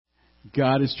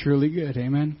God is truly good.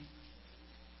 Amen.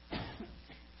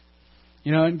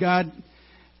 You know, and God,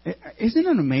 isn't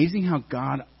it amazing how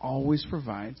God always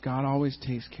provides? God always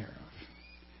takes care of.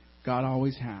 God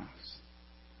always has.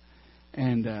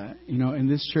 And, you know, in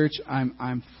this church,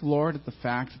 I'm floored at the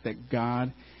fact that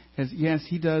God has, yes,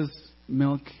 He does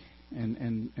milk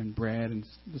and bread and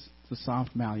the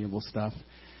soft, malleable stuff.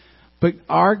 But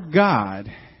our God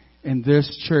in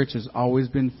this church has always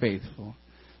been faithful.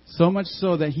 So much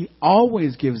so that He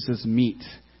always gives us meat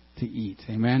to eat.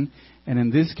 Amen. And in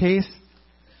this case,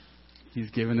 He's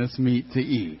given us meat to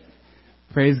eat.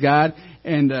 Praise God.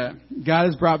 And God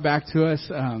has brought back to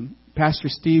us Pastor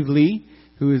Steve Lee,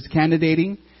 who is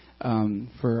candidating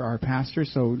for our pastor.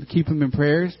 So keep him in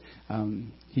prayers.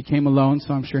 He came alone,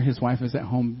 so I'm sure his wife is at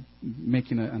home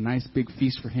making a nice big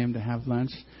feast for him to have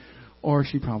lunch. Or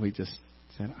she probably just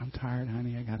said, I'm tired,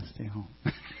 honey. I got to stay home.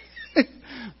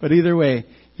 But either way,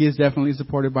 he is definitely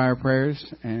supported by our prayers.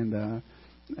 And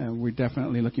we're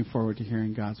definitely looking forward to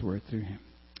hearing God's word through him.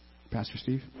 Pastor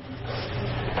Steve.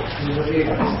 It's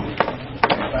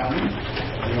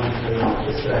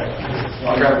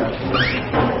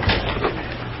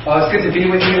good to be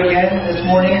with you again this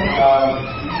morning.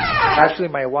 Actually,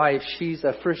 my wife, she's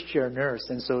a first-year nurse,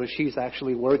 and so she's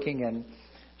actually working, and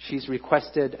she's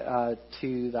requested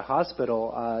to the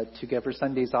hospital to give her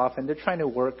Sundays off, and they're trying to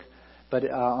work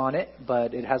on it,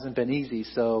 but it hasn't been easy.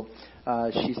 So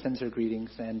she sends her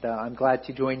greetings, and I'm glad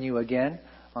to join you again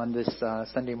on this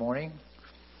Sunday morning.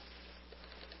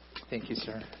 Thank you,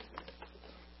 sir.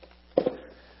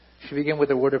 Should we begin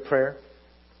with a word of prayer?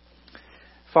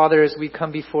 Father, as we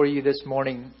come before you this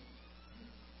morning,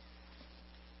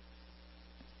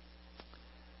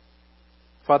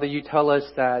 Father, you tell us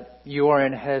that you are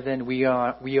in heaven, we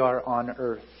are on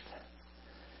earth.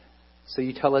 So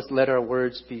you tell us, let our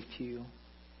words be few.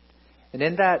 And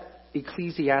in that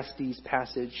Ecclesiastes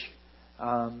passage,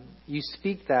 you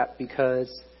speak that because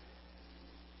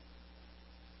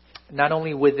not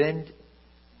only within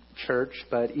church,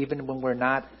 but even when we're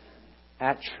not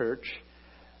at church,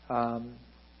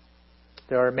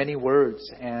 there are many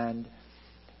words, and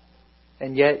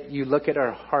yet you look at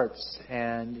our hearts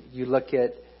and you look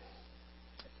at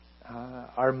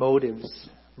our motives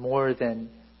more than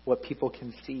what people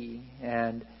can see.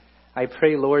 And I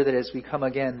pray, Lord, that as we come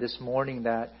again this morning,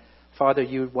 that Father,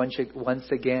 you once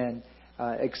again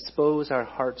expose our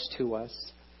hearts to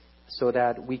us so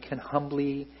that we can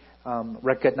humbly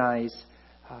recognize,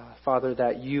 Father,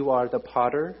 that you are the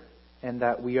potter and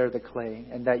that we are the clay,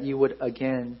 and that you would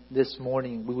again this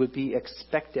morning, we would be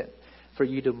expectant for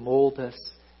you to mold us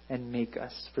and make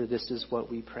us, for this is what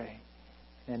we pray.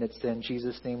 And it's in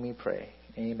Jesus' name we pray.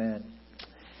 Amen.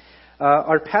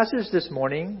 Our passage this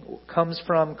morning comes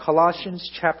from Colossians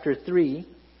chapter 3,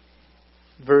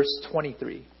 verse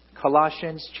 23.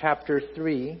 Colossians chapter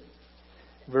 3,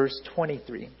 verse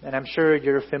 23. And I'm sure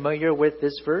you're familiar with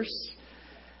this verse.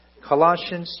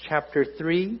 Colossians chapter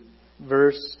 3,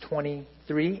 verse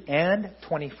 23 and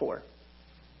 24.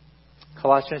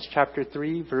 Colossians chapter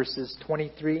 3, verses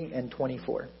 23 and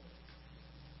 24.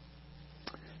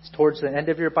 It's towards the end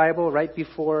of your Bible, right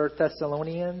before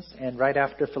Thessalonians and right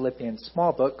after Philippians.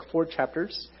 Small book, 4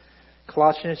 chapters.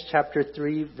 Colossians chapter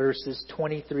 3, verses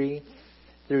 23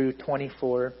 through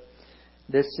 24.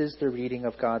 This is the reading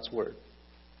of God's Word.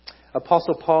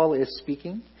 Apostle Paul is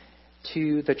speaking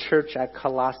to the church at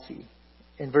Colossae.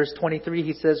 In verse 23,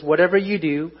 he says, whatever you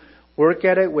do, work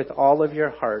at it with all of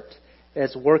your heart,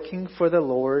 as working for the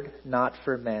Lord, not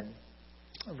for men.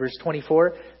 Verse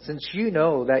 24, since you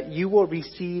know that you will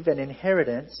receive an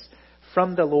inheritance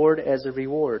from the Lord as a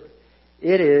reward.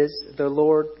 It is the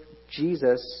Lord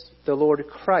Jesus, the Lord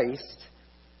Christ,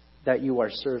 that you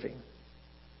are serving.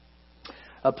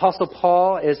 Apostle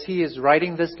Paul, as he is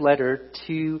writing this letter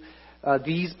to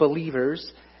these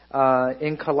believers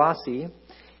in Colossae,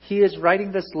 he is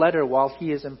writing this letter while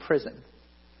he is in prison.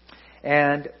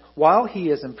 And while he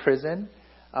is in prison,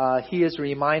 he is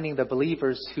reminding the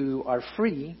believers who are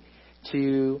free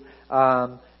to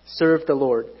serve the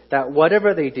Lord, that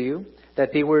whatever they do,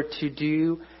 that they were to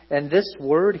do, and this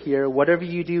word here, whatever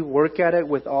you do, work at it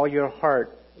with all your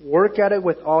heart. Work at it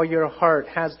with all your heart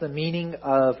has the meaning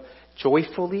of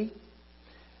joyfully,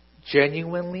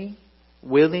 genuinely,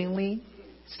 willingly,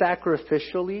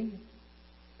 sacrificially,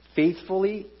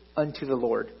 faithfully unto the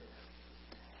Lord.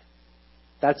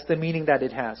 That's the meaning that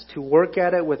it has, to work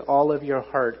at it with all of your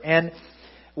heart. And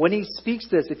when he speaks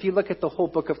this, if you look at the whole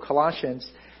book of Colossians,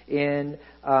 in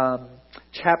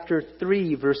chapter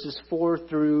 3, verses 4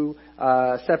 through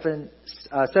 17,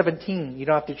 you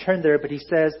don't have to turn there, but he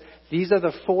says, these are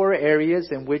the 4 areas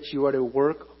in which you are to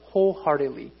work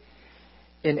wholeheartedly.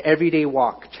 in everyday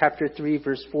walk, chapter 3,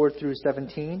 verse 4 through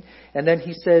 17. And then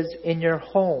he says, in your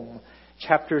home,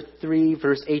 chapter 3,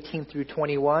 verse 18 through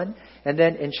 21. And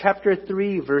then in chapter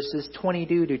 3, verses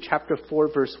 22 to chapter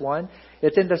 4, verse 1,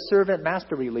 it's in the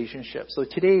servant-master relationship. So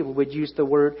today we would use the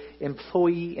word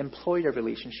employee-employer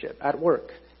relationship. At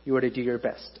work, you are to do your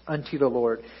best unto the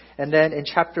Lord. And then in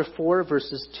chapter 4,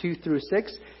 verses 2 through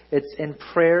 6, it's in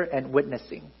prayer and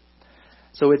witnessing.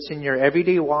 So it's in your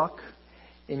everyday walk,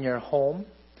 in your home,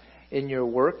 in your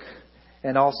work,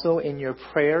 and also in your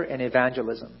prayer and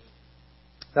evangelism.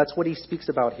 That's what he speaks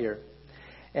about here.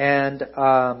 And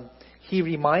he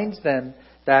reminds them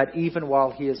that even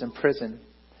while he is in prison,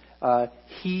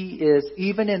 he is,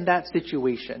 even in that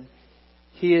situation,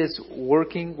 he is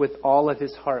working with all of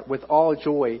his heart, with all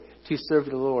joy to serve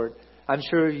the Lord. I'm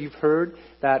sure you've heard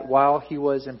that while he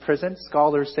was in prison,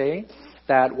 scholars say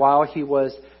that while he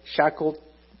was shackled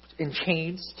in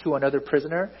chains to another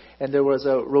prisoner, and there was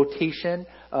a rotation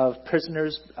of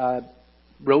prisoners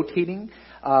rotating,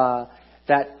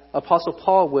 that Apostle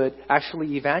Paul would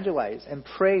actually evangelize and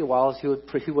pray while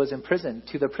he was in prison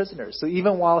to the prisoners. So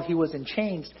even while he was in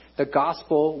chains, the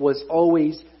gospel was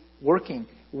always working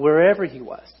wherever he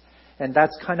was. And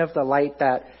that's kind of the light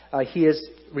that he is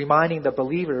reminding the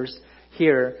believers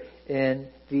here in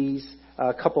these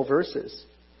couple verses.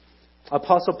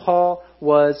 Apostle Paul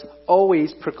was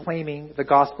always proclaiming the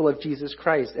gospel of Jesus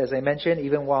Christ, as I mentioned,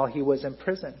 even while he was in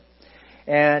prison.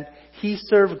 And he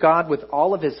served God with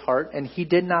all of his heart, and he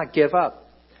did not give up,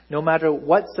 no matter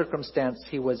what circumstance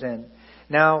he was in.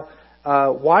 Now,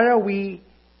 why are we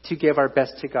to give our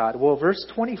best to God? Well, verse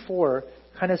 24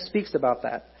 kind of speaks about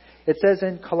that. It says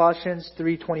in Colossians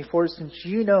 3:24, since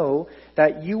you know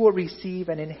that you will receive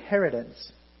an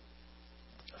inheritance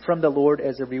from the Lord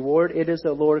as a reward, it is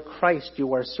the Lord Christ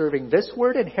you are serving. This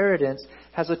word inheritance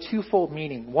has a twofold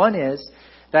meaning. One is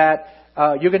that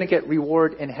you're going to get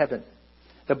reward in heaven.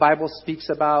 The Bible speaks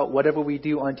about whatever we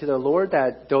do unto the Lord,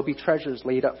 that there'll be treasures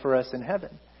laid up for us in heaven.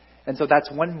 And so that's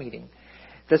one meaning.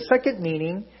 The second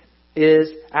meaning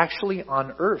is actually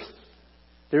on earth.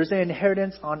 There's an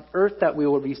inheritance on earth that we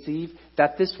will receive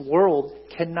that this world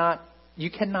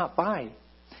you cannot buy.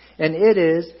 And it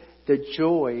is the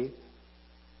joy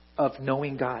of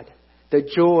knowing God, the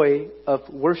joy of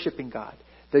worshiping God,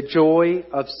 the joy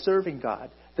of serving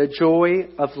God, the joy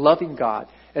of loving God,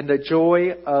 and the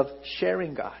joy of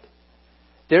sharing God.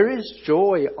 There is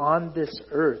joy on this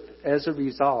earth as a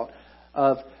result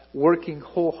of working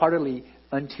wholeheartedly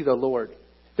unto the Lord.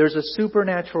 There's a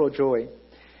supernatural joy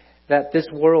that this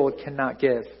world cannot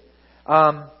give.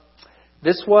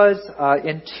 This was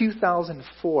in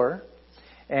 2004,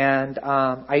 and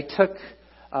I took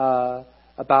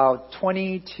about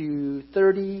 20 to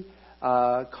 30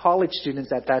 college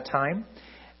students at that time,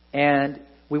 and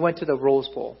we went to the Rose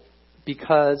Bowl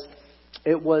because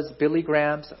it was Billy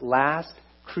Graham's last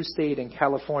crusade in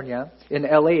California, in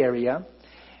LA area,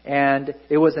 and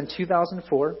it was in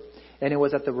 2004, and it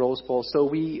was at the Rose Bowl. So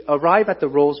we arrived at the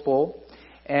Rose Bowl,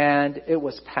 and it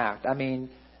was packed. I mean,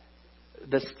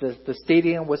 the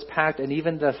stadium was packed, and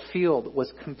even the field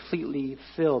was completely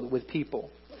filled with people.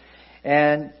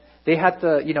 And they had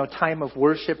the time of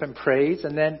worship and praise.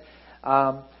 And then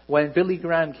when Billy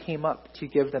Graham came up to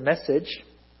give the message,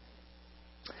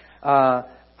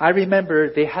 I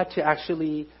remember they had to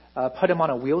actually put him on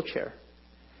a wheelchair.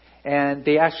 And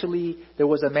there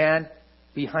was a man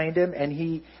behind him, and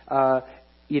he,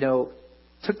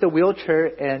 took the wheelchair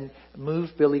and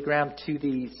moved Billy Graham to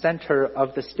the center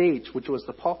of the stage, which was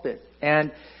the pulpit.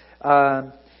 And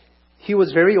he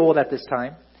was very old at this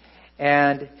time.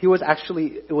 And he was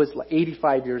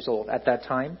 85 years old at that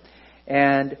time.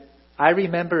 And I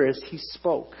remember as he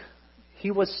spoke, he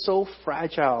was so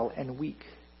fragile and weak.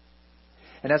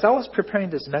 And as I was preparing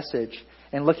this message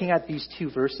and looking at these two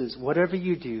verses, whatever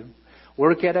you do,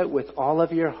 work at it with all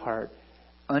of your heart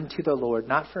unto the Lord,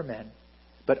 not for men,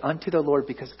 but unto the Lord,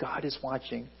 because God is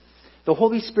watching. The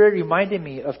Holy Spirit reminded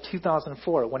me of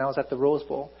 2004 when I was at the Rose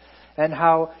Bowl, and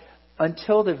how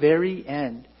until the very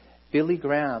end, Billy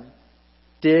Graham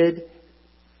did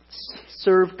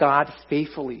serve God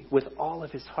faithfully with all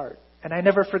of his heart. And I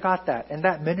never forgot that. And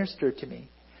that ministered to me.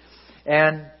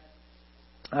 And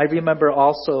I remember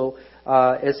also,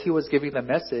 as he was giving the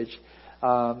message,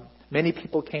 many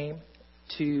people came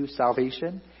to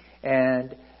salvation.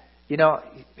 And,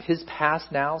 his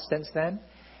past now since then.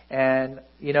 And,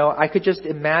 I could just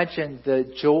imagine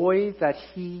the joy that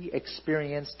he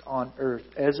experienced on earth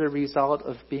as a result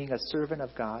of being a servant of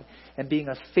God and being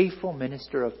a faithful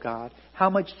minister of God. How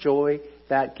much joy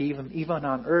that gave him even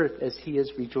on earth as he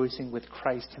is rejoicing with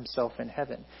Christ himself in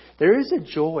heaven. There is a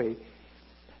joy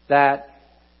that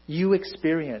you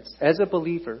experience as a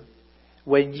believer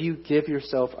when you give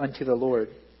yourself unto the Lord.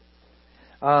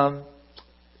 I've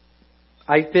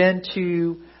been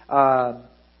to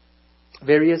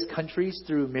various countries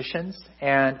through missions,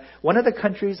 and one of the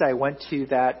countries I went to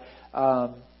that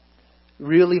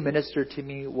really ministered to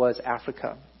me was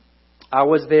Africa. I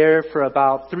was there for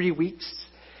about 3 weeks,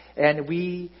 and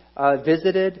we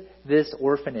visited this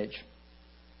orphanage.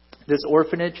 This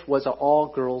orphanage was an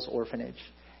all-girls orphanage,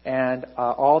 and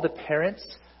all the parents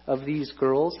of these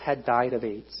girls had died of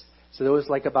AIDS. So there was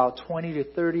like about 20 to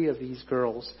 30 of these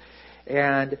girls.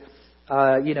 And,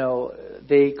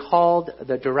 they called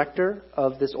the director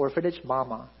of this orphanage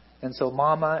Mama. And so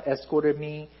Mama escorted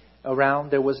me around.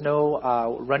 There was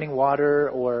no running water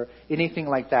or anything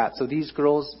like that. So these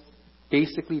girls,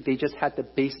 basically, they just had the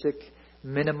basic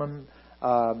minimum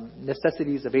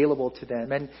necessities available to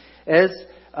them. And as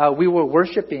we were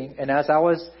worshiping, and as I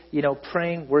was,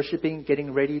 praying, worshiping,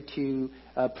 getting ready to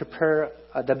prepare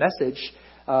the message,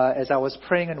 as I was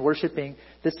praying and worshiping,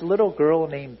 this little girl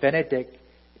named Benedict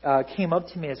came up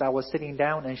to me as I was sitting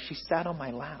down, and she sat on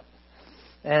my lap.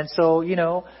 And so,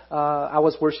 I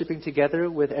was worshiping together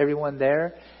with everyone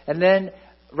there. And then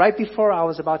right before I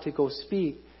was about to go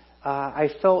speak, I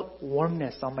felt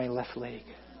warmness on my left leg.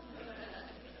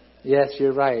 Yes,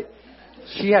 you're right.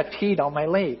 She had peed on my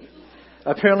leg.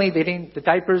 Apparently the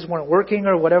diapers weren't working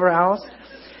or whatever else.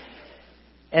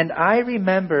 And I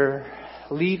remember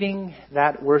leaving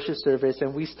that worship service,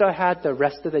 and we still had the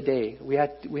rest of the day. We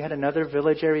had another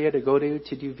village area to go to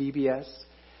do VBS.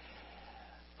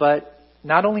 But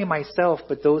not only myself,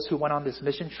 but those who went on this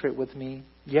mission trip with me,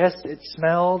 yes, it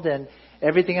smelled and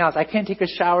everything else. I can't take a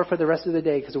shower for the rest of the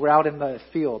day because we're out in the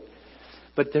field.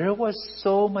 But there was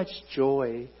so much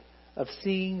joy of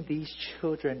seeing these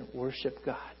children worship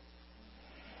God.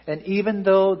 And even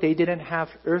though they didn't have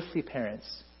earthly parents,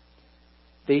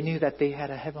 they knew that they had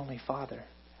a heavenly Father.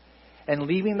 And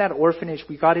leaving that orphanage,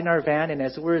 we got in our van, and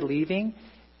as we're leaving,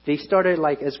 they started,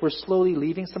 as we're slowly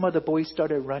leaving, some of the boys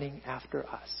started running after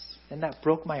us. And that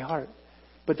broke my heart.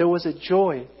 But there was a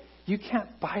joy. You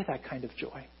can't buy that kind of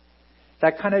joy.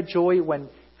 That kind of joy when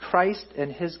Christ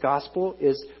and His gospel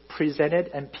is presented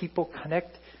and people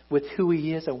connect with who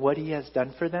He is and what He has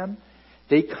done for them.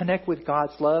 They connect with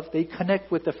God's love. They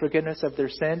connect with the forgiveness of their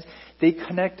sins. They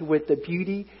connect with the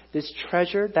beauty, this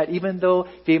treasure that even though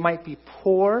they might be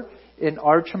poor in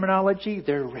our terminology,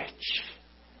 they're rich.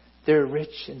 They're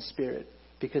rich in spirit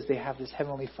because they have this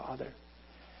Heavenly Father.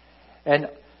 And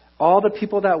all the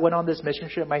people that went on this mission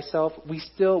trip, myself, we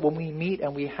still, when we meet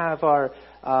and we have our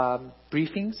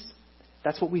briefings,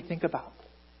 that's what we think about.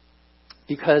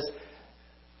 Because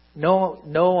no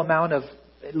amount of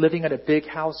living at a big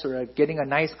house or getting a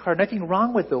nice car, nothing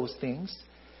wrong with those things.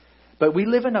 But we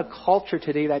live in a culture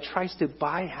today that tries to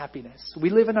buy happiness.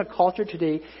 We live in a culture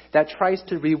today that tries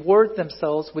to reward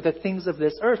themselves with the things of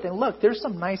this earth. And look, there's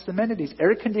some nice amenities.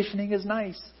 Air conditioning is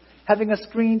nice. Having a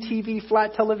screen TV,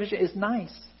 flat television is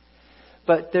nice.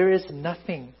 But there is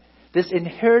nothing. This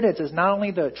inheritance is not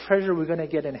only the treasure we're going to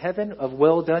get in heaven of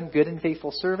well done, good and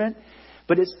faithful servant,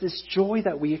 but it's this joy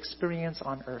that we experience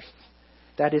on earth.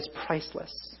 That is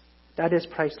priceless. That is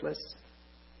priceless.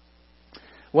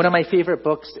 One of my favorite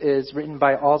books is written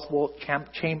by Oswald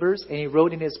Chambers, and he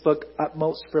wrote in his book,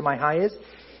 Utmost for My Highest,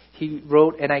 he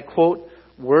wrote, and I quote,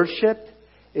 "Worship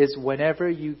is whenever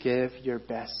you give your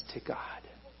best to God."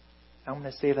 I'm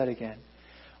going to say that again.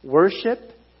 Worship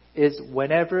is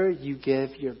whenever you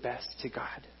give your best to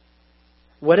God.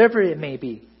 Whatever it may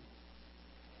be.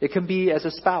 It can be as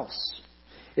a spouse.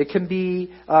 It can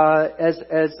be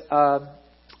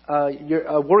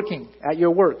you're working at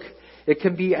your work. It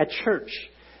can be at church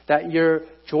that you're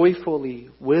joyfully,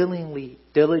 willingly,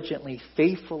 diligently,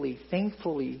 faithfully,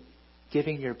 thankfully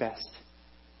giving your best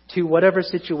to whatever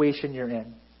situation you're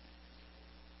in.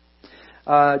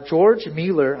 George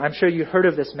Mueller, I'm sure you heard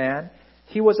of this man.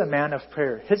 He was a man of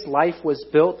prayer. His life was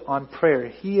built on prayer.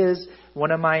 He is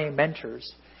one of my mentors.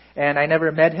 And I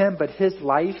never met him, but his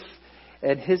life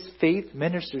and his faith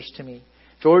ministers to me.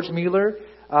 George Mueller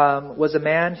was a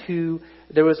man who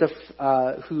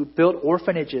built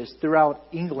orphanages throughout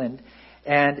England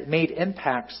and made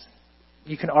impacts,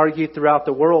 you can argue, throughout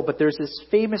the world. But there's this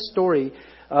famous story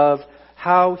of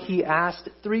how he asked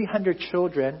 300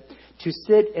 children to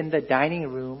sit in the dining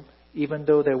room even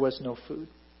though there was no food.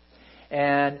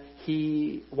 And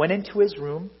he went into his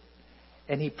room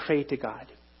and he prayed to God.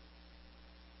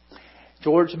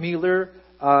 George Mueller,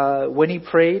 when he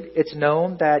prayed, it's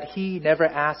known that he never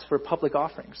asked for public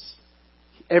offerings.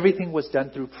 Everything was done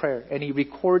through prayer. And he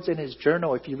records in his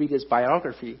journal, if you read his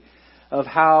biography, of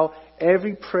how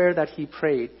every prayer that he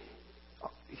prayed,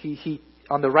 he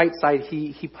on the right side,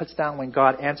 he puts down when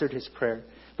God answered his prayer.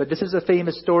 But this is a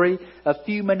famous story. A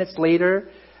few minutes later,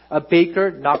 a baker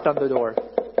knocked on the door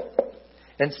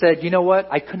and said, you know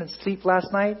what? I couldn't sleep last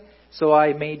night, so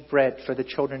I made bread for the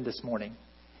children this morning.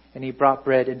 And he brought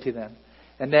bread into them.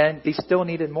 And then they still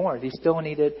needed more.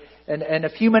 And a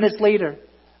few minutes later,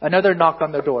 another knock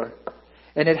on the door.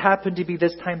 And it happened to be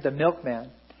this time the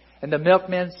milkman. And the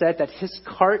milkman said that his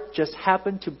cart just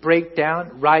happened to break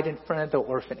down right in front of the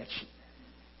orphanage.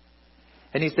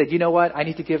 And he said, you know what? I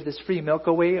need to give this free milk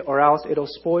away or else it'll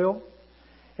spoil.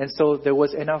 And so there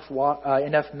was enough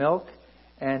milk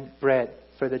and bread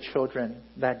for the children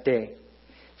that day.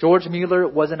 George Mueller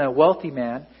wasn't a wealthy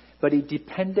man, but he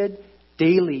depended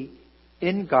daily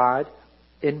in God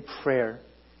in prayer.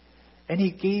 And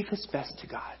he gave his best to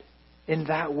God in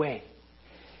that way.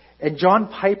 And John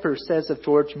Piper says of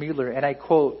George Mueller, and I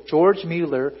quote, George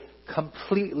Mueller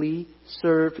completely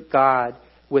served God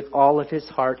with all of his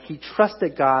heart. He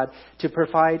trusted God to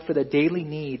provide for the daily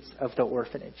needs of the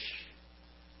orphanage.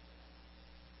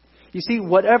 You see,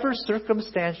 whatever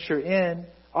circumstance you're in,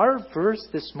 our verses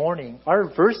this morning,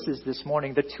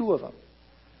 the two of them,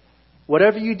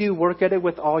 whatever you do, work at it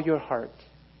with all your heart,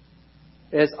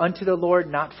 as unto the Lord,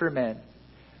 not for men.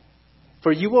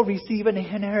 For you will receive an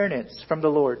inheritance from the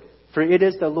Lord, for it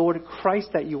is the Lord Christ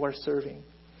that you are serving.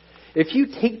 If you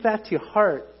take that to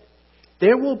heart,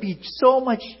 there will be so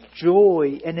much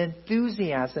joy and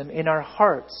enthusiasm in our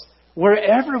hearts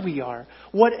wherever we are,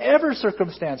 whatever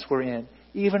circumstance we're in,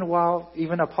 even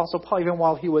Apostle Paul, even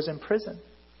while he was in prison.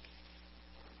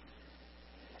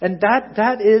 And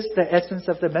that is the essence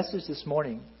of the message this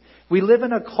morning. We live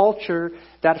in a culture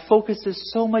that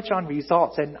focuses so much on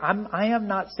results. And I am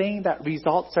not saying that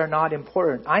results are not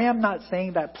important. I am not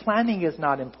saying that planning is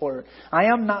not important. I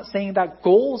am not saying that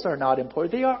goals are not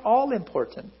important. They are all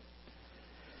important.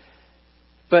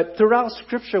 But throughout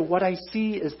Scripture, what I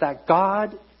see is that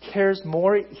God cares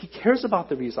more. He cares about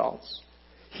the results.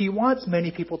 He wants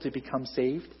many people to become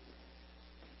saved.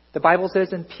 The Bible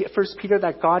says in 1 Peter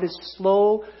that God is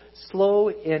slow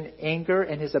in anger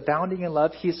and is abounding in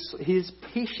love. He is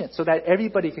patient so that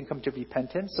everybody can come to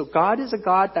repentance. So God is a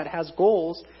God that has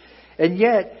goals. And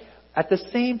yet, at the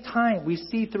same time, we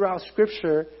see throughout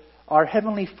Scripture our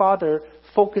Heavenly Father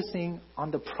focusing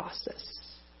on the process.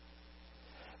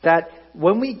 That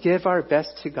when we give our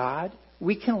best to God,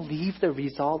 we can leave the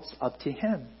results up to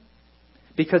Him.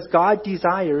 Because God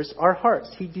desires our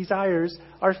hearts. He desires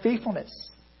our faithfulness.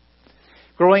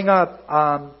 Growing up,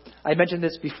 I mentioned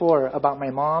this before about my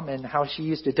mom and how she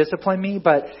used to discipline me.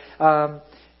 But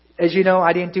as you know,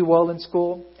 I didn't do well in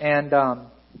school. And I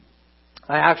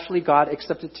actually got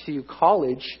accepted to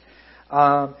college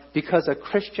because a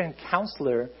Christian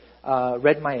counselor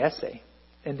read my essay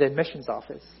in the admissions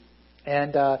office.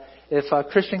 And if a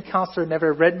Christian counselor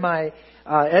never read my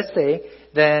essay,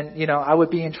 then, I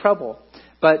would be in trouble.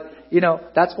 But,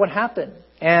 that's what happened.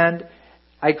 And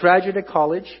I graduated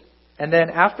college. And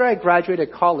then after I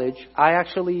graduated college, I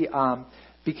actually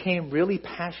became really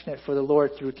passionate for the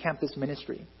Lord through campus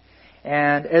ministry.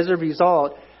 And as a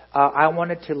result, I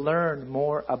wanted to learn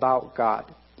more about God.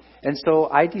 And so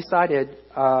I decided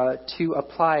to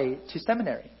apply to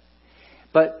seminary.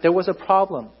 But there was a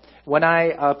problem. When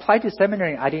I applied to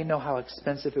seminary, I didn't know how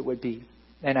expensive it would be.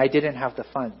 And I didn't have the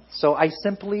funds. So I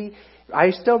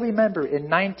still remember in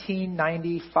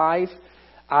 1995,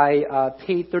 I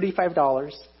paid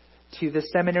 $35 to the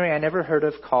seminary I never heard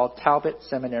of called Talbot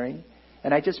Seminary.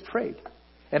 And I just prayed.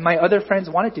 And my other friends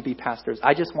wanted to be pastors.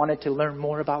 I just wanted to learn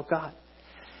more about God.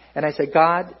 And I said,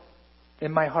 God,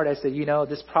 in my heart, I said, I'm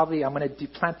going to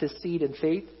plant this seed in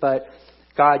faith. But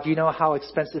God, you know how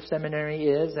expensive seminary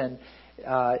is. And,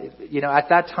 at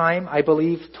that time, I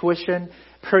believe tuition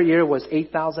per year was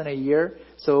 $8,000 a year.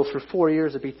 So for 4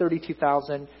 years, it'd be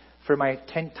 $32,000 for my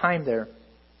time there.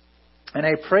 And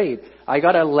I prayed. I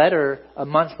got a letter a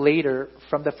month later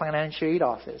from the financial aid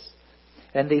office.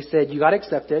 And they said, you got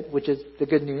accepted, which is the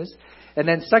good news. And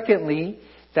then secondly,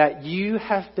 that you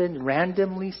have been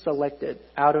randomly selected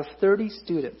out of 30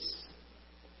 students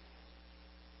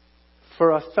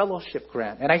for a fellowship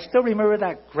grant. And I still remember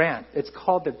that grant. It's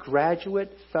called the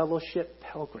Graduate Fellowship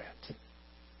Pell Grant.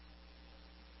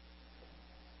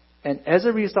 And as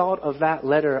a result of that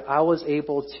letter, I was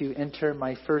able to enter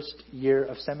my first year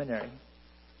of seminary.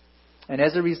 And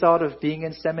as a result of being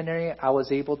in seminary, I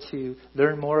was able to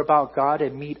learn more about God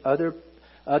and meet other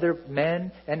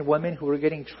men and women who were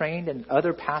getting trained and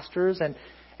other pastors. And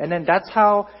then that's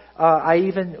how I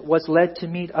even was led to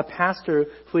meet a pastor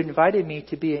who invited me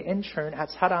to be an intern at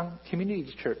Sarang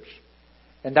Community Church.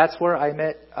 And that's where I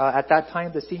met, at that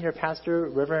time, the senior pastor,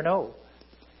 Reverend O.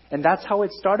 And that's how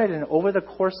it started. And over the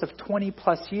course of 20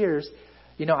 plus years,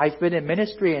 I've been in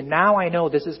ministry, and now I know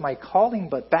this is my calling.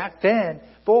 But back then,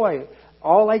 boy,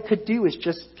 all I could do is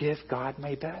just give God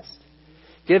my best.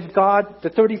 Give God the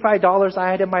 $35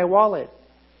 I had in my wallet.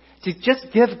 To just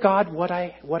give God what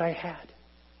I had.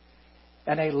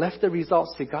 And I left the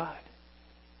results to God.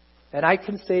 And I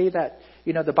can say that,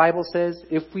 the Bible says,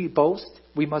 if we boast,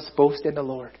 we must boast in the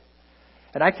Lord.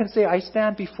 And I can say I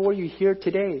stand before you here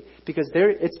today because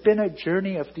it's been a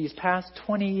journey of these past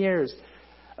 20 years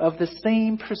of the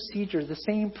same procedure, the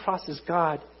same process.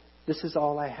 God, this is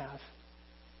all I have.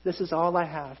 This is all I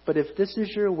have. But if this is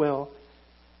your will,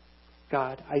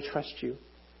 God, I trust you.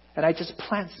 And I just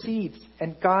plant seeds,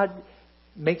 and God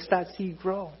makes that seed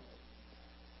grow.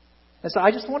 And so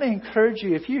I just want to encourage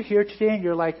you, if you're here today and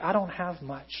you're like, I don't have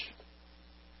much.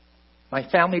 My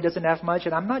family doesn't have much.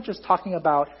 And I'm not just talking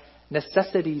about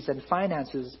necessities and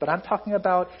finances, but I'm talking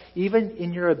about even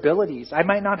in your abilities. I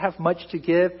might not have much to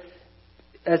give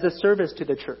as a service to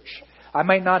the church. I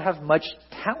might not have much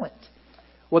talent.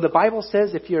 Well, the Bible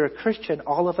says if you're a Christian,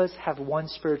 all of us have one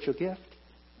spiritual gift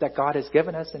that God has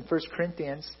given us in 1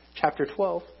 Corinthians chapter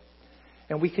 12.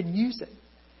 And we can use it.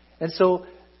 And so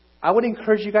I would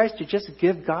encourage you guys to just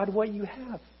give God what you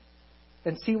have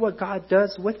and see what God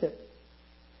does with it.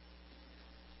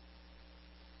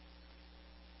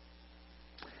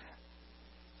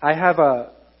 I have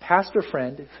a pastor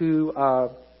friend who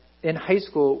in high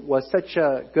school was such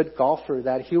a good golfer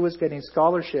that he was getting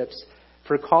scholarships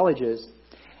for colleges.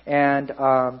 And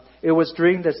it was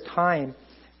during this time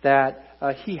that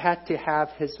he had to have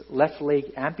his left leg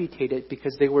amputated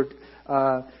because there were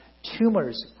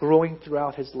tumors growing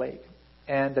throughout his leg.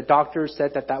 And the doctor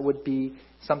said that would be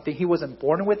something, he wasn't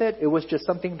born with it. It was just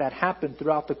something that happened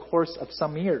throughout the course of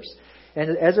some years.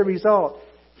 And as a result,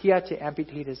 he had to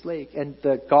amputate his leg. And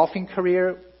the golfing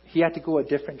career, he had to go a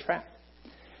different track.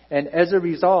 And as a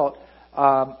result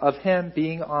of him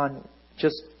being on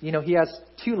just, he has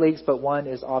two legs, but one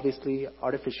is obviously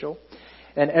artificial.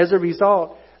 And as a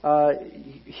result,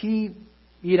 he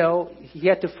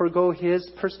had to forgo his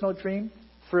personal dream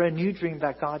for a new dream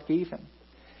that God gave him.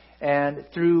 And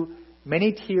through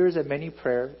many tears and many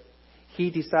prayers,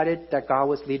 he decided that God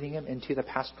was leading him into the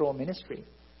pastoral ministry.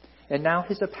 And now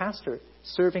he's a pastor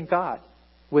serving God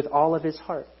with all of his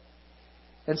heart.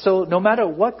 And so no matter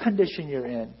what condition you're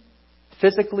in,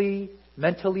 physically,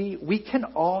 mentally, we can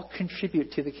all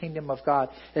contribute to the kingdom of God.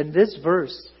 And this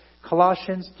verse,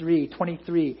 Colossians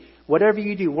 3:23, whatever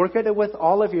you do, work at it with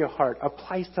all of your heart,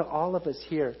 applies to all of us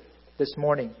here this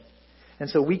morning. And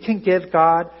so we can give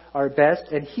God our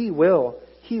best, and He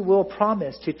will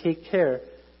promise to take care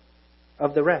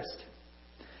of the rest.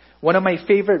 One of my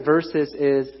favorite verses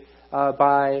is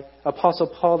by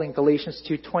Apostle Paul in Galatians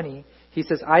 2:20. He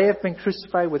says, I have been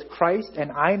crucified with Christ,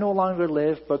 and I no longer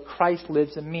live, but Christ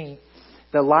lives in me.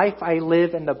 The life I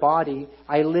live in the body,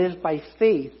 I live by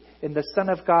faith in the Son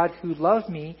of God who loved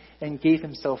me and gave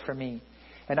himself for me.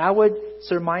 And I would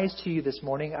surmise to you this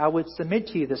morning, I would submit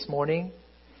to you this morning,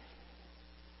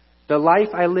 the life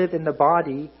I live in the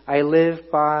body, I live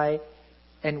by,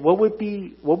 and what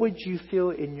would you feel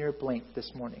in your blank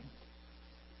this morning?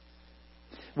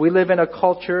 We live in a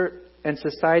culture and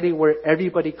society where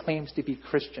everybody claims to be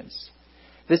Christians.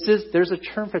 There's a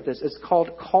term for this. It's called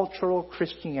cultural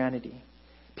Christianity.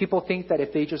 People think that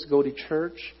if they just go to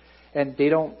church and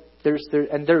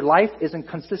and their life isn't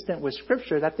consistent with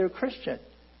Scripture, that they're Christian.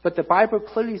 But the Bible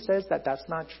clearly says that that's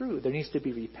not true. There needs to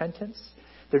be repentance.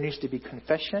 There needs to be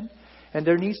confession. And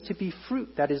there needs to be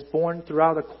fruit that is born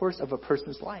throughout the course of a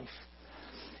person's life.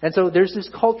 And so there's this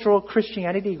cultural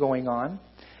Christianity going on.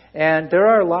 And there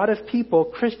are a lot of people,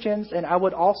 Christians, and I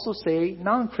would also say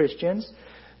non-Christians,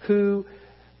 who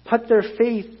put their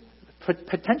faith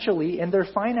potentially in their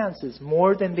finances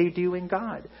more than they do in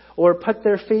God. Or put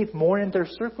their faith more in their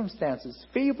circumstances,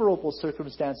 favorable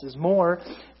circumstances, more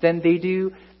than they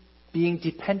do being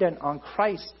dependent on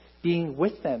Christ being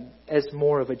with them as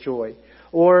more of a joy.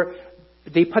 Or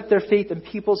they put their faith in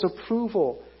people's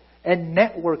approval and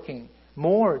networking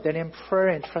more than in prayer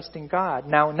and trusting God.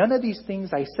 Now, none of these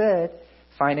things I said,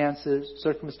 finances,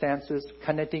 circumstances,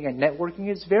 connecting and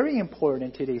networking, is very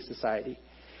important in today's society.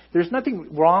 There's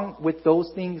nothing wrong with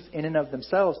those things in and of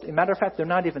themselves. As a matter of fact, they're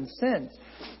not even sins.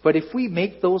 But if we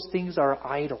make those things our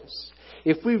idols,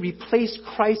 if we replace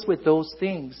Christ with those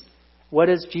things, what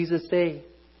does Jesus say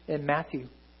in Matthew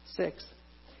 6?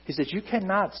 He says, you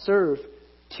cannot serve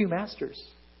two masters.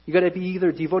 You got to be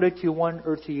either devoted to one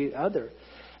or to the other.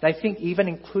 And I think even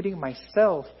including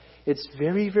myself, it's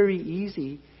very, very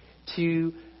easy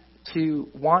to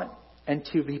want and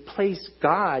to replace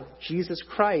God, Jesus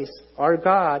Christ, our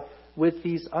God, with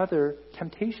these other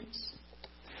temptations.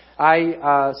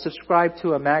 I subscribe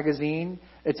to a magazine.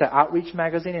 It's an outreach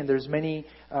magazine, and there's many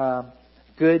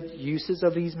good uses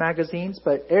of these magazines.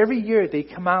 But every year they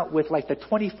come out with like the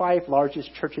 25 largest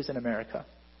churches in America.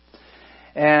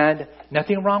 And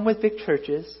nothing wrong with big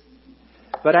churches.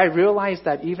 But I realized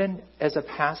that even as a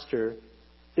pastor,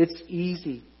 it's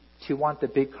easy to want the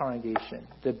big congregation,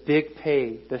 the big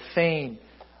pay, the fame,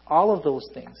 all of those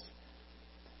things.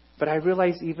 But I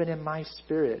realized even in my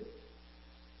spirit,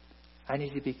 I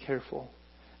need to be careful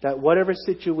that whatever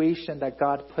situation that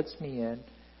God puts me in,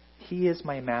 He is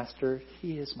my master,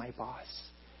 He is my boss,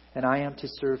 and I am to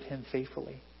serve Him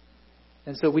faithfully.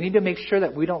 And so we need to make sure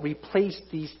that we don't replace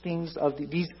these things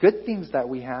these good things that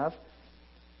we have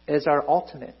as our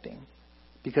ultimate thing,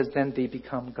 because then they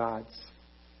become God's.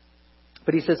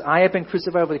 But he says, I have been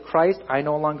crucified with Christ. I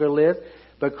no longer live,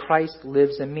 but Christ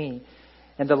lives in me.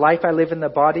 And the life I live in the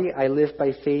body, I live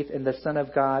by faith in the Son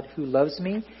of God who loves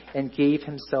me and gave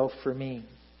Himself for me.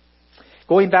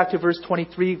 Going back to verse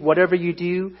 23, whatever you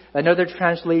do, another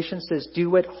translation says,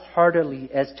 do it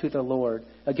heartily as to the Lord.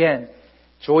 Again,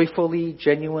 joyfully,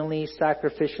 genuinely,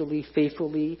 sacrificially,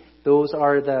 faithfully. Those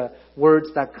are the words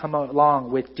that come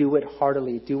along with do it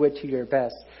heartily, do it to your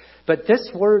best. But this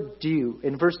word do,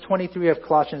 in verse 23 of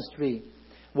Colossians 3,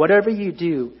 whatever you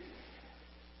do,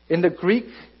 in the Greek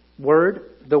word,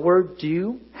 the word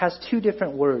do has two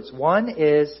different words. One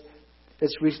is,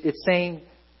 it's saying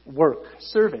work,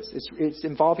 service. It's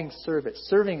involving service,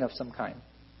 serving of some kind.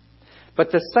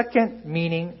 But the second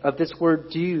meaning of this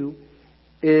word do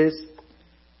is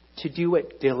to do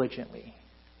it diligently.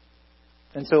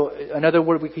 And so another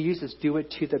word we could use is do it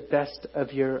to the best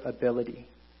of your ability.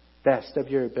 Best of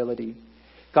your ability.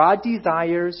 God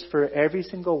desires for every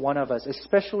single one of us,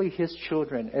 especially His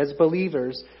children, as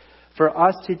believers, for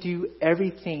us to do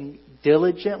everything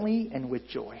diligently and with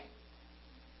joy.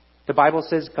 The Bible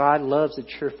says God loves a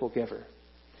cheerful giver.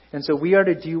 And so we are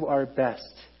to do our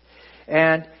best.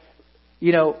 And,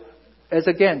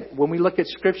 when we look at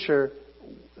Scripture,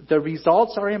 the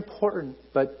results are important,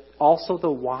 but also the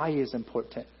why is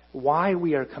important. Why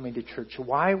we are coming to church,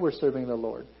 why we're serving the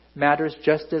Lord, matters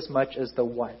just as much as the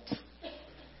what.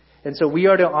 And so we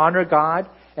are to honor God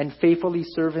and faithfully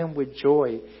serve Him with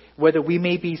joy, whether we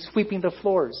may be sweeping the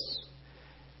floors,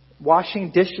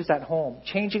 washing dishes at home,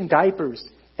 changing diapers,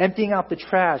 emptying out the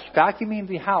trash, vacuuming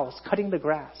the house, cutting the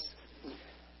grass.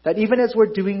 That even as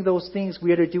we're doing those things,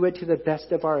 we are to do it to the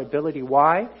best of our ability.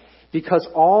 Why? Because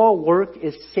all work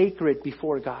is sacred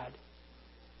before God.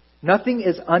 Nothing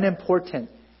is unimportant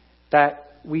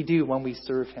that we do when we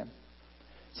serve Him.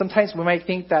 Sometimes we might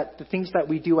think that the things that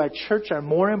we do at church are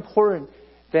more important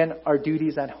than our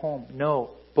duties at home.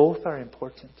 No, both are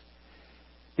important.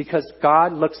 Because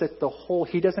God looks at the whole.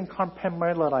 He doesn't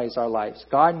compartmentalize our lives.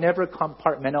 God never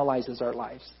compartmentalizes our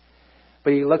lives.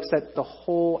 But He looks at the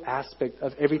whole aspect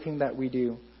of everything that we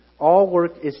do. All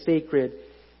work is sacred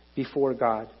before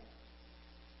God.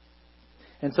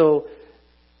 And so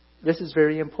this is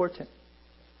very important.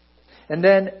 And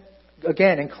then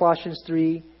again in Colossians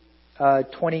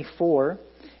 3:24,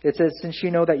 it says, since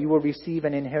you know that you will receive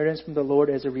an inheritance from the Lord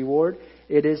as a reward,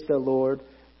 it is the Lord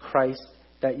Christ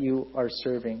that you are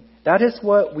serving. That is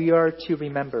what we are to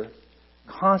remember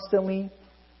constantly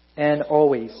and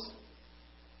always.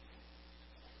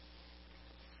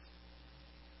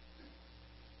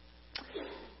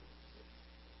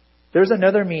 There's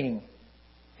another meaning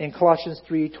in Colossians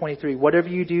 3:23. Whatever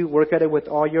you do, work at it with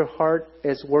all your heart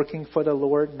as working for the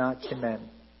Lord, not to men.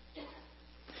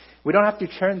 We don't have to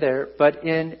turn there, but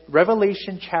in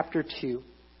Revelation chapter 2,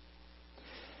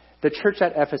 the church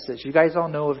at Ephesus, you guys all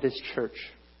know of this church.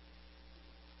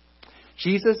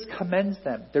 Jesus commends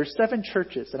them. There's 7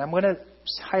 churches, and I'm going to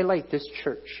highlight this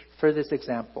church for this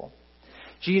example.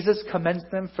 Jesus commends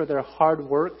them for their hard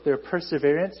work, their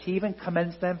perseverance. He even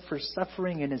commends them for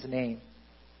suffering in His name.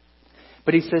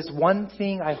 But He says, one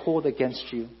thing I hold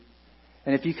against you.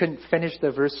 And if you can finish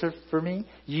the verse for me.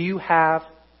 You have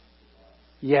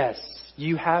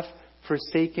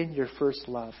forsaken your first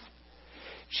love.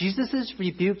 Jesus'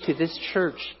 rebuke to this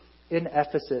church in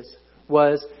Ephesus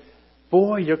was,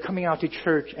 boy, you're coming out to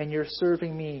church and you're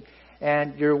serving me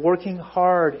and you're working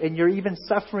hard and you're even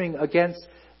suffering against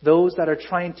those that are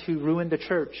trying to ruin the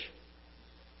church.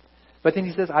 But then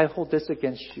He says, I hold this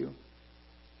against you.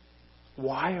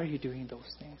 Why are you doing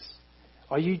those things?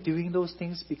 Are you doing those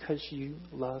things because you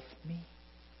love me?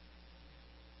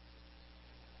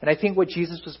 And I think what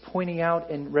Jesus was pointing out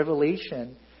in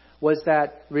Revelation was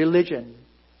that religion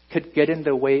could get in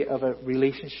the way of a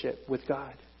relationship with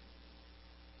God.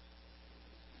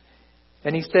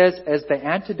 And he says, as the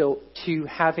antidote to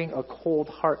having a cold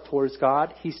heart towards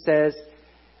God, he says,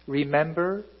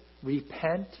 remember,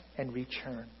 repent, and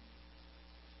return.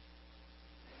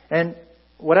 And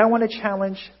what I want to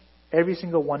challenge every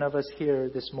single one of us here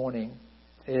this morning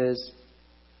is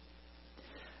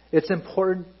it's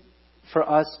important for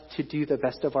us to do the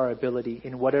best of our ability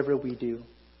in whatever we do.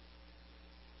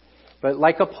 But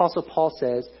like Apostle Paul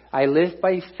says, I live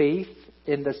by faith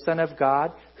in the Son of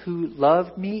God who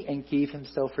loved me and gave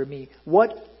himself for me.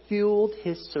 What fueled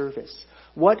his service?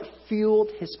 What fueled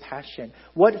his passion?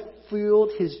 What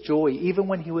fueled his joy even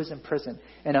when he was in prison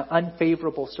in an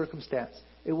unfavorable circumstance?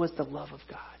 It was the love of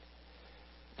God.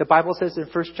 The Bible says in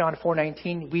 1 John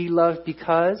 4:19, we love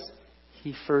because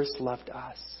he first loved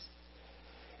us.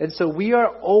 And so we are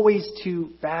always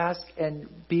to bask and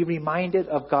be reminded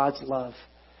of God's love,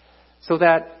 so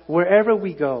that wherever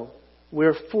we go,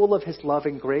 we're full of his love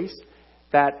and grace,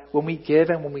 that when we give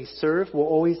and when we serve, we'll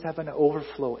always have an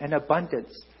overflow, an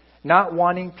abundance, not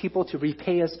wanting people to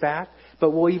repay us back,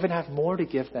 but we'll even have more to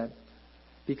give them,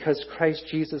 because Christ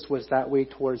Jesus was that way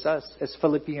towards us, as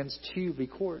Philippians 2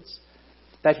 records,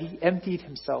 that he emptied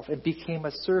himself and became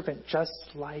a servant just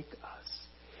like us.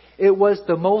 It was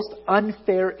the most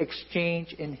unfair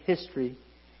exchange in history.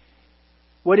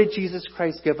 What did Jesus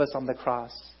Christ give us on the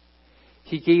cross?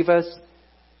 He gave us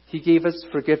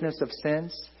forgiveness of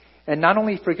sins. And not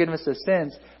only forgiveness of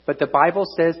sins, but the Bible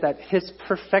says that his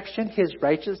perfection, his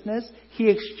righteousness, he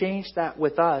exchanged that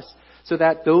with us, so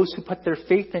that those who put their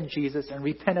faith in Jesus and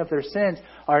repent of their sins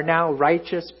are now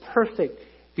righteous, perfect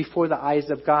before the eyes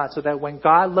of God. So that when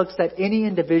God looks at any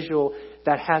individual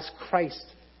that has Christ,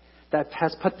 that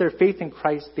has put their faith in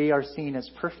Christ, they are seen as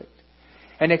perfect.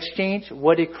 In exchange,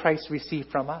 what did Christ receive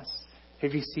from us? He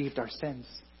received our sins.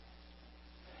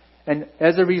 And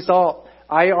as a result,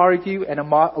 I argue, and a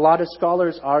lot of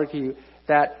scholars argue,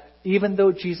 that even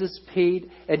though Jesus paid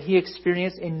and he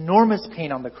experienced enormous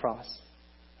pain on the cross,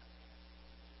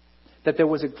 that there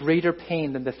was a greater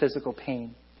pain than the physical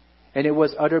pain. And it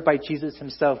was uttered by Jesus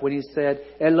himself when he said,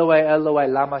 Eloi, Eloi,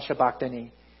 lama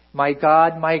sabachthani. My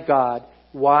God,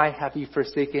 why have you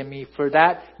forsaken me? For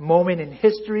that moment in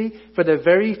history, for the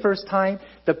very first time,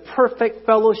 the perfect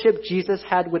fellowship Jesus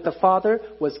had with the Father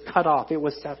was cut off. It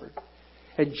was severed.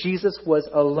 And Jesus was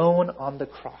alone on the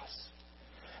cross.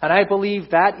 And I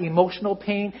believe that emotional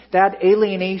pain, that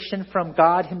alienation from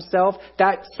God himself,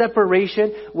 that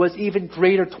separation was even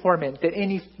greater torment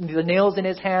than the nails in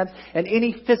his hands and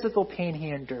any physical pain he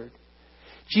endured.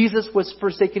 Jesus was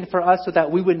forsaken for us so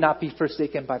that we would not be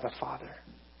forsaken by the Father.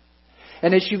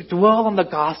 And as you dwell on the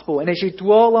gospel and as you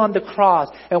dwell on the cross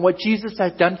and what Jesus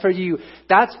has done for you,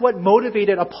 that's what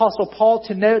motivated Apostle Paul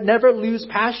to never lose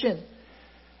passion,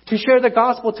 to share the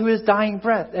gospel to his dying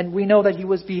breath. And we know that he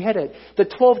was beheaded. The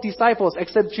 12 disciples,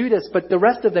 except Judas, but the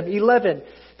rest of them, 11,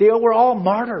 they were all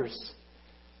martyrs.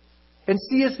 And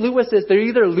C.S. Lewis says they're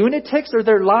either lunatics or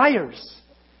they're liars.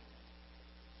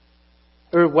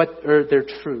 Or they're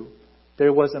true.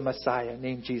 There was a Messiah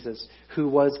named Jesus who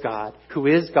was God, who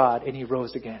is God, and he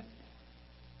rose again.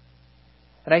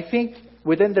 And I think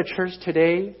within the church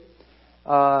today,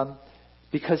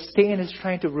 because Satan is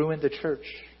trying to ruin the church,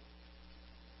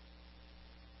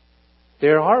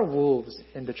 there are wolves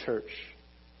in the church.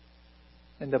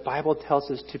 And the Bible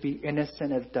tells us to be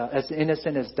innocent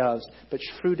as doves, but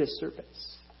shrewd as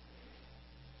serpents.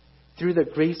 Through the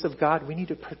grace of God, we need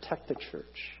to protect the church.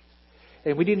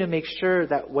 And we need to make sure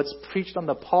that what's preached on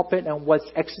the pulpit and what's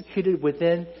executed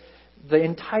within the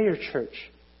entire church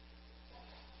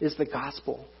is the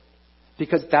gospel.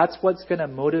 Because that's what's going to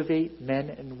motivate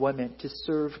men and women to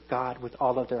serve God with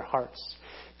all of their hearts.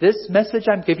 This message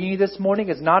I'm giving you this morning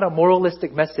is not a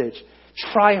moralistic message.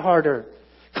 Try harder.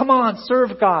 Come on,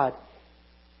 serve God.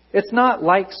 It's not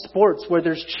like sports where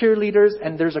there's cheerleaders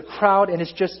and there's a crowd and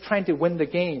it's just trying to win the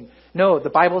game. No, the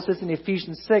Bible says in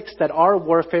Ephesians 6 that our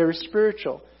warfare is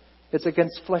spiritual. It's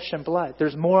against flesh and blood.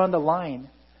 There's more on the line.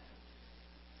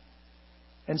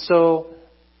 And so,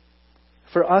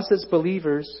 for us as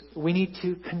believers, I need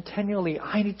to continually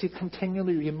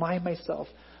remind myself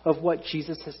of what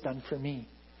Jesus has done for me.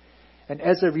 And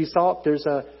as a result, there's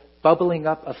a bubbling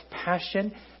up of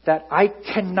passion that I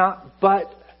cannot but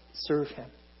serve him.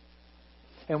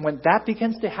 And when that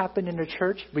begins to happen in the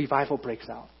church, revival breaks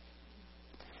out.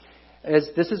 As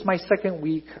this is my second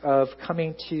week of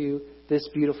coming to this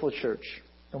beautiful church.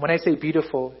 And when I say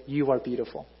beautiful, you are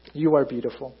beautiful. You are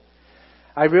beautiful.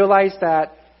 I realize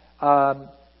that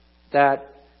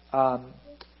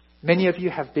many of you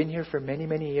have been here for many,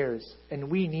 many years. And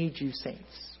we need you,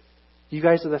 saints. You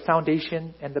guys are the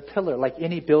foundation and the pillar, like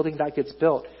any building that gets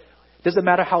built. Doesn't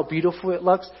matter how beautiful it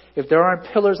looks. If there aren't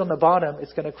pillars on the bottom,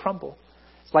 it's going to crumble.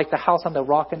 It's like the house on the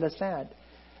rock and the sand.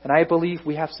 And I believe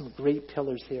we have some great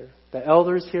pillars here. The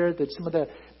elders here, some of the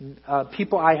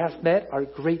people I have met are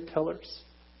great pillars.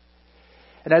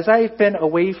 And as I've been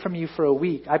away from you for a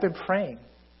week, I've been praying.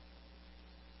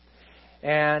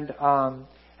 And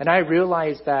I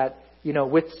realized that,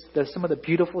 with some of the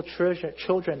beautiful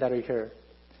children that are here,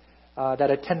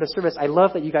 that attend the service, I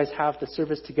love that you guys have the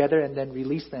service together and then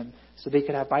release them so they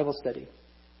can have Bible study.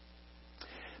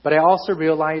 But I also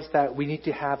realized that we need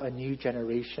to have a new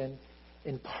generation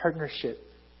in partnership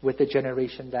with the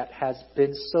generation that has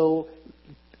been so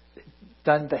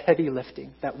done the heavy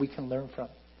lifting that we can learn from.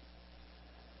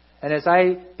 And as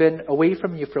I've been away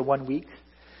from you for 1 week,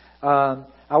 I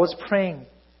was praying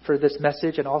for this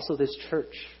message and also this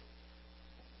church.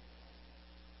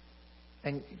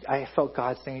 And I felt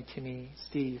God saying to me,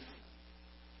 Steve,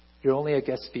 you're only a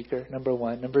guest speaker, number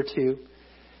one. Number two,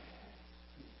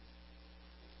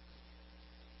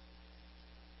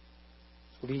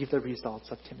 leave the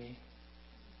results up to me.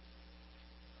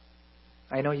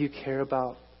 I know you care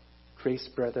about Grace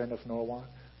Brethren of Norwalk.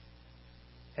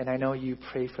 And I know you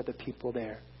pray for the people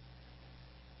there.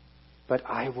 But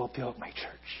I will build my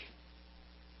church.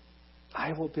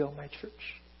 I will build my church.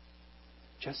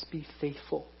 Just be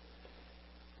faithful.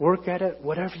 Work at it,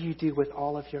 whatever you do, with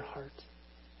all of your heart.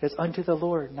 It's unto the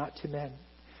Lord, not to men.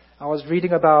 I was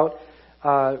reading about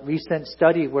a recent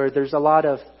study where there's a lot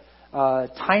of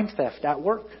time theft at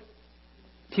work.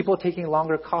 People taking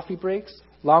longer coffee breaks,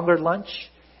 longer lunch,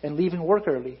 and leaving work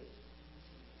early.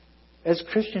 As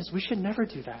Christians, we should never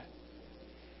do that.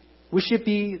 We should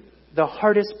be the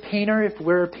hardest painter if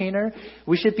we're a painter.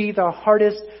 We should be the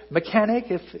hardest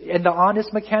mechanic and the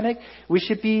honest mechanic. We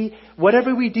should be,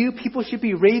 whatever we do, people should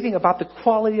be raving about the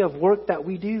quality of work that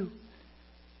we do.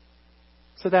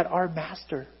 So that our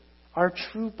master, our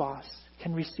true boss,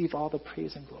 can receive all the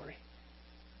praise and glory.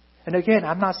 And again,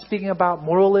 I'm not speaking about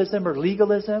moralism or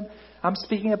legalism. I'm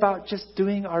speaking about just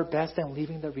doing our best and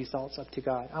leaving the results up to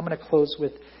God. I'm going to close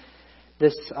with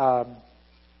this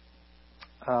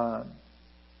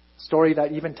story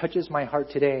that even touches my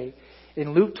heart today.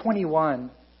 In Luke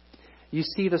 21, you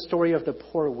see the story of the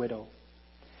poor widow.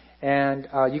 And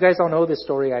you guys all know this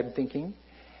story, I'm thinking.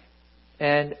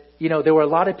 And, there were a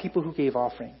lot of people who gave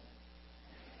offering.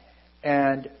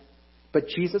 But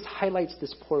Jesus highlights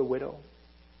this poor widow.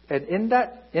 And in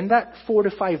that 4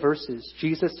 to 5 verses,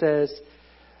 Jesus says,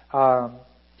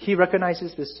 he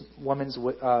recognizes this woman's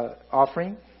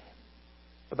offering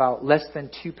about less than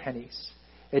 2 pennies.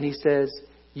 And he says,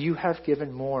 you have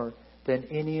given more than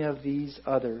any of these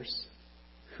others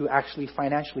who actually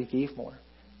financially gave more.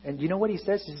 And you know what he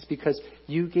says? It's because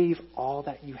you gave all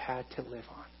that you had to live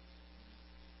on.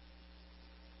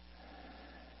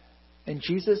 And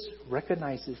Jesus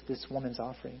recognizes this woman's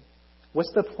offering.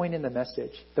 What's the point in the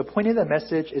message? The point in the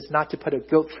message is not to put a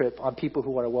guilt trip on people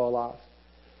who are well off.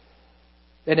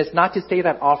 And it's not to say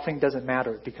that offering doesn't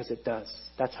matter, because it does.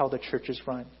 That's how the church is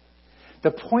run.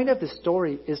 The point of the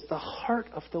story is the heart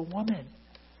of the woman.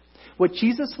 What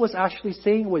Jesus was actually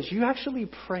saying was, you actually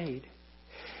prayed.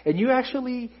 And you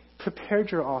actually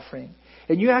prepared your offering.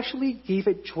 And you actually gave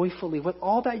it joyfully with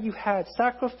all that you had,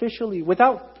 sacrificially,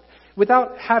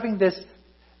 without having this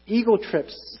ego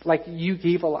trips like you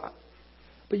gave a lot.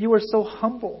 But you were so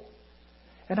humble.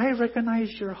 And I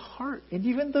recognize your heart. And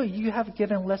even though you have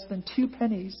given less than 2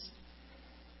 pennies,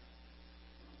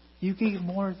 you gave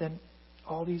more than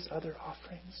all these other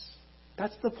offerings.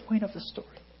 That's the point of the story.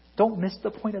 Don't miss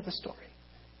the point of the story.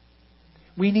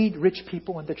 We need rich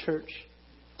people in the church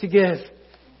to give,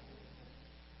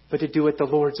 but to do it the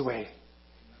Lord's way.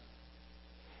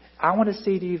 I want to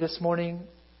say to you this morning,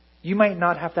 you might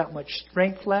not have that much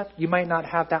strength left. You might not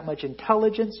have that much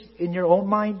intelligence in your own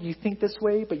mind. You think this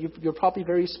way, but you're probably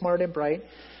very smart and bright.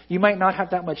 You might not have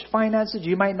that much finances.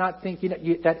 You might not think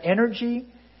that energy.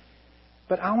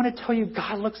 But I want to tell you,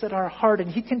 God looks at our heart, and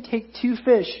He can take 2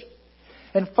 fish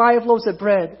and 5 loaves of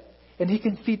bread, and He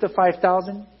can feed the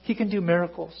 5,000. He can do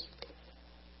miracles.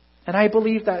 And I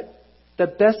believe that the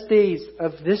best days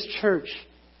of this church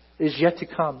is yet to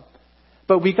come.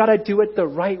 But we got to do it the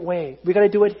right way. We got to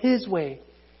do it His way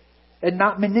and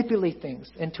not manipulate things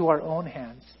into our own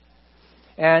hands.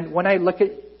 And when I look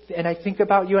at and I think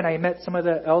about you, and I met some of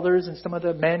the elders and some of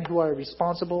the men who are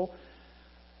responsible,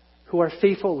 who are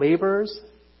faithful laborers,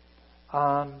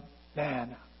 I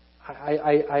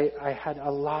had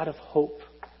a lot of hope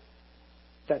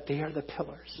that they are the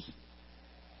pillars.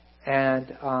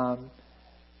 And,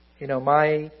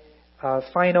 my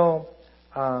final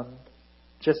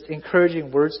just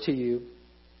encouraging words to you,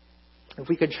 if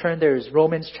we could turn there, is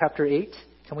Romans chapter 8.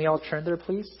 Can we all turn there,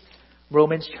 please?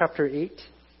 Romans chapter 8.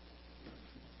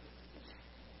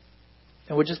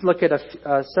 And we'll just look at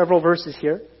several verses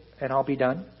here, and I'll be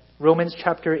done. Romans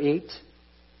chapter 8,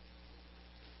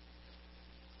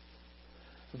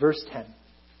 verse 10.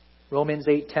 Romans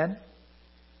 8:10.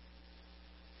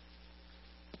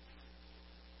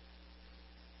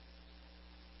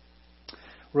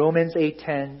 Romans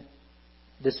 8:10,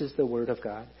 this is the word of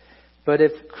God. But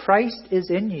if Christ is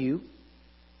in you,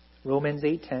 Romans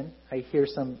 8:10, I hear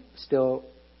some still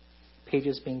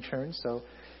pages being turned, so.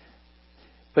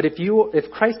 But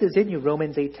if Christ is in you,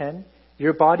 Romans 8:10,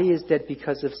 your body is dead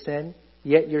because of sin,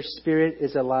 yet your spirit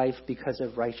is alive because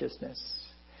of righteousness.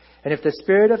 And if the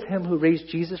spirit of him who raised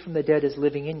Jesus from the dead is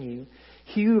living in you,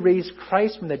 he who raised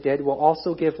Christ from the dead will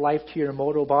also give life to your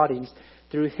mortal bodies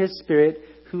through his spirit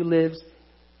who lives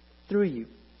through you.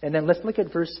 And then let's look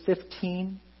at verse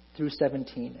 15 through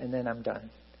 17, and then I'm done.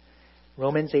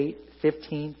 Romans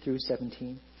 8:15 through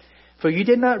 17. For you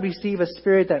did not receive a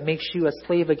spirit that makes you a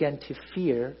slave again to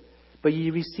fear, but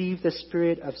you received the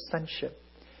spirit of sonship.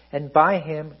 And by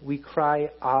him we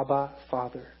cry, Abba,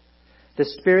 Father. The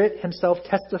Spirit himself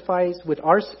testifies with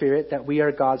our spirit that we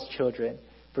are God's children.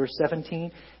 Verse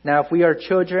 17. Now if we are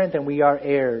children, then we are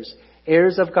heirs.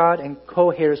 Heirs of God and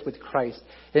co-heirs with Christ.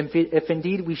 If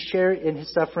indeed we share in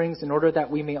his sufferings, in order that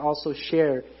we may also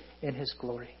share in his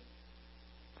glory.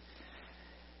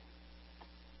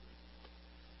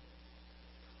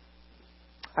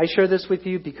 I share this with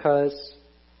you because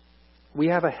we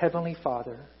have a heavenly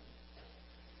Father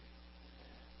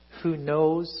who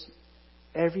knows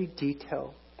every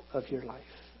detail of your life.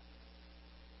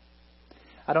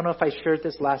 I don't know if I shared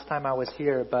this last time I was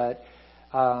here, but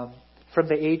from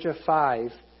the age of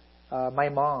 5, my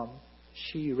mom,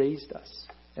 she raised us.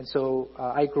 And so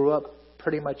I grew up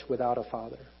pretty much without a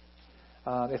father.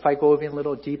 If I go even a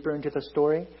little deeper into the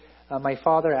story, my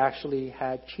father actually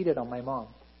had cheated on my mom.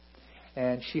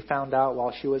 And she found out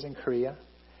while she was in Korea.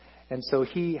 And so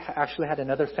he actually had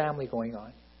another family going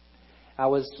on. I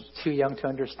was too young to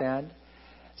understand.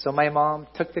 So my mom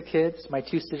took the kids, my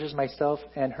 2 sisters, myself,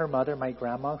 and her mother, my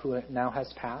grandma, who now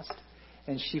has passed.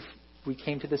 And we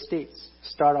came to the States,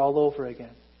 start all over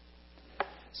again.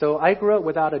 So I grew up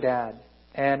without a dad.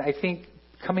 And I think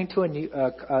coming to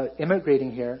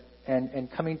immigrating here and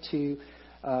coming to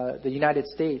the United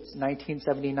States,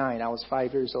 1979, I was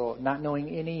 5 years old, not knowing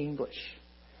any English,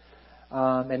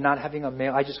 and not having a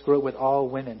male. I just grew up with all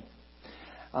women.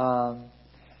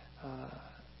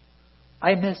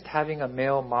 I missed having a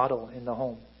male model in the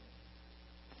home.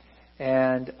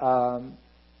 And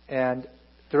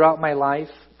throughout my life,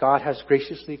 God has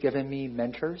graciously given me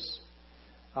mentors,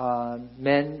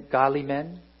 men, godly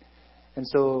men. And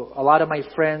so a lot of my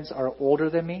friends are older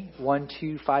than me, 1,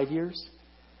 2, 5 years,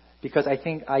 because I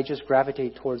think I just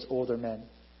gravitate towards older men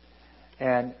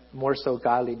and more so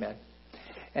godly men.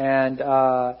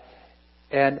 But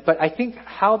I think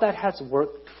how that has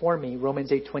worked for me,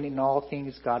 Romans 8:20, in all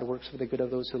things God works for the good of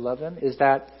those who love him, is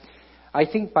that I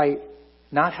think by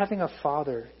not having a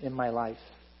father in my life,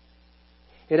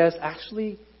 it has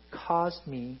actually caused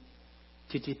me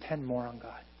to depend more on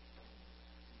God.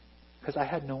 Because I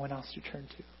had no one else to turn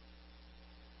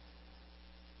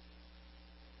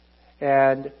to.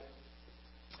 And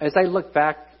as I look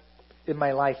back in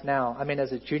my life now, I mean,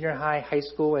 as a junior high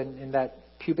school, and in that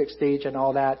pubic stage and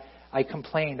all that, I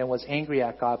complained and was angry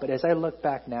at God. But as I look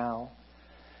back now,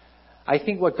 I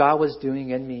think what God was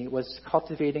doing in me was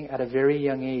cultivating at a very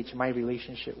young age my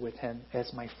relationship with him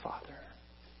as my Father,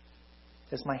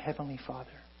 as my Heavenly Father.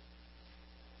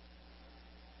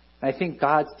 I think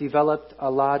God's developed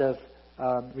a lot of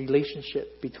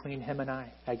relationship between him and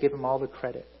I. I give him all the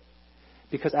credit.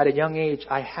 Because at a young age,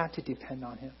 I had to depend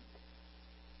on him.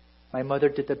 My mother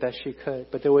did the best she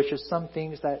could, but there was just some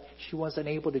things that she wasn't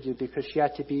able to do because she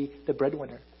had to be the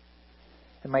breadwinner.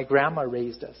 And my grandma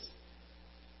raised us.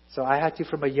 So I had to,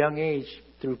 from a young age,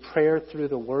 through prayer, through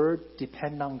the Word,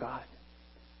 depend on God.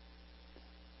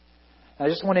 I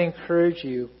just want to encourage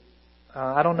you.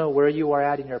 I don't know where you are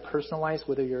at in your personal life,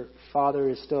 whether your father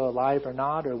is still alive or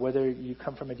not, or whether you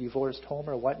come from a divorced home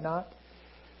or whatnot.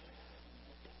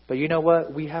 But you know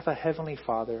what? We have a Heavenly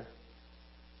Father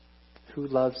who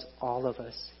loves all of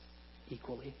us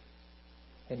equally.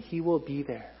 And he will be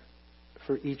there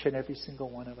for each and every single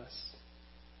one of us.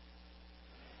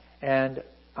 And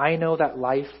I know that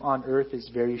life on earth is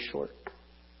very short.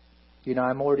 You know,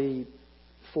 I'm already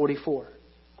 44.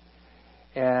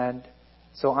 And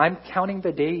so I'm counting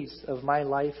the days of my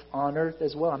life on earth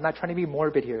as well. I'm not trying to be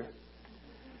morbid here.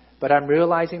 But I'm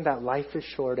realizing that life is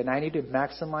short and I need to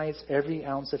maximize every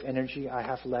ounce of energy I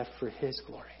have left for his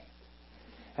glory.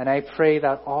 And I pray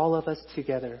that all of us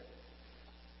together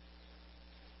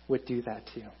would do that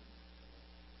too.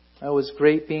 It was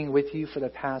great being with you for the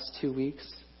past 2 weeks.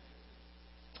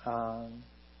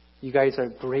 You guys are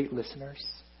great listeners.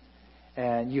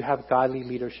 And you have godly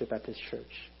leadership at this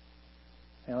church.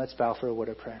 And let's bow for a word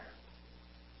of prayer.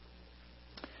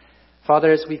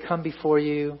 Father, as we come before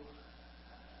you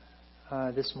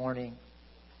this morning,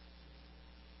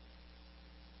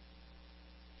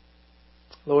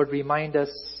 Lord,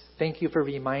 thank you for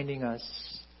reminding us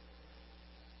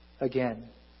again,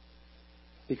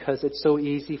 because it's so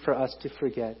easy for us to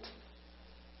forget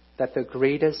that the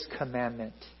greatest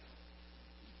commandment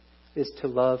is to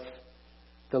love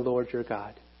the Lord your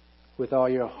God with all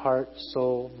your heart,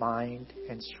 soul, mind,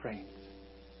 and strength.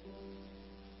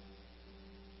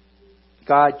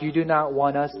 God, you do not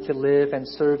want us to live and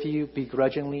serve you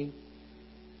begrudgingly,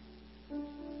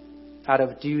 out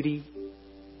of duty,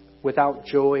 without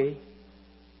joy.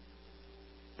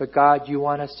 But God, you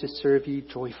want us to serve you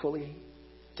joyfully,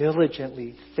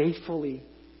 diligently, faithfully.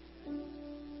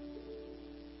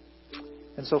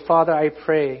 And so, Father, I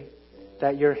pray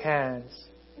that your hands,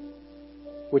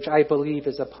 which I believe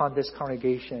is upon this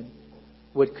congregation,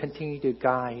 would continue to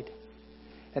guide.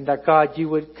 And that, God, you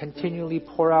would continually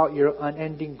pour out your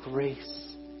unending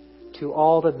grace to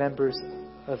all the members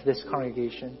of this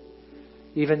congregation.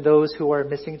 Even those who are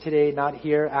missing today, not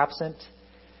here, absent.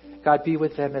 God, be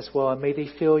with them as well. And may they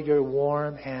feel your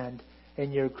warm hand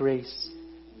and your grace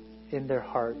in their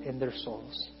heart, in their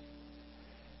souls.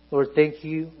 Lord, thank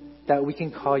you that we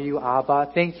can call you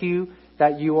Abba. Thank you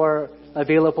that you are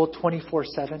available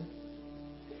 24/7.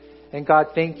 And God,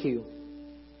 thank you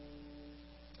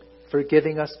for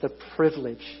giving us the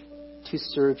privilege to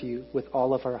serve you with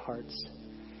all of our hearts.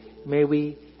 May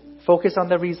we focus on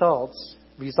the results.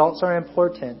 Results are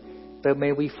important, but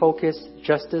may we focus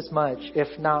just as much,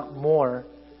 if not more,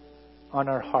 on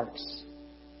our hearts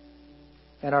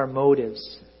and our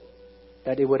motives,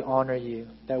 that it would honor you,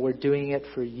 that we're doing it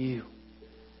for you,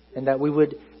 and that we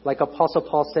would, like Apostle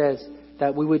Paul says,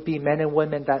 that we would be men and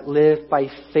women that live by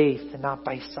faith and not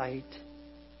by sight.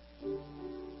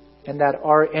 And that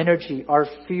our energy, our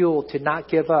fuel to not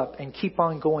give up and keep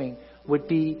on going would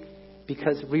be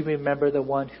because we remember the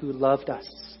one who loved us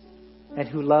and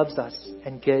who loves us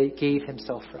and gave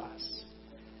himself for us.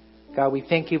 God, we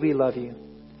thank you, we love you.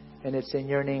 And it's in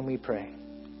your name we pray.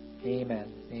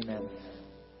 Amen. Amen.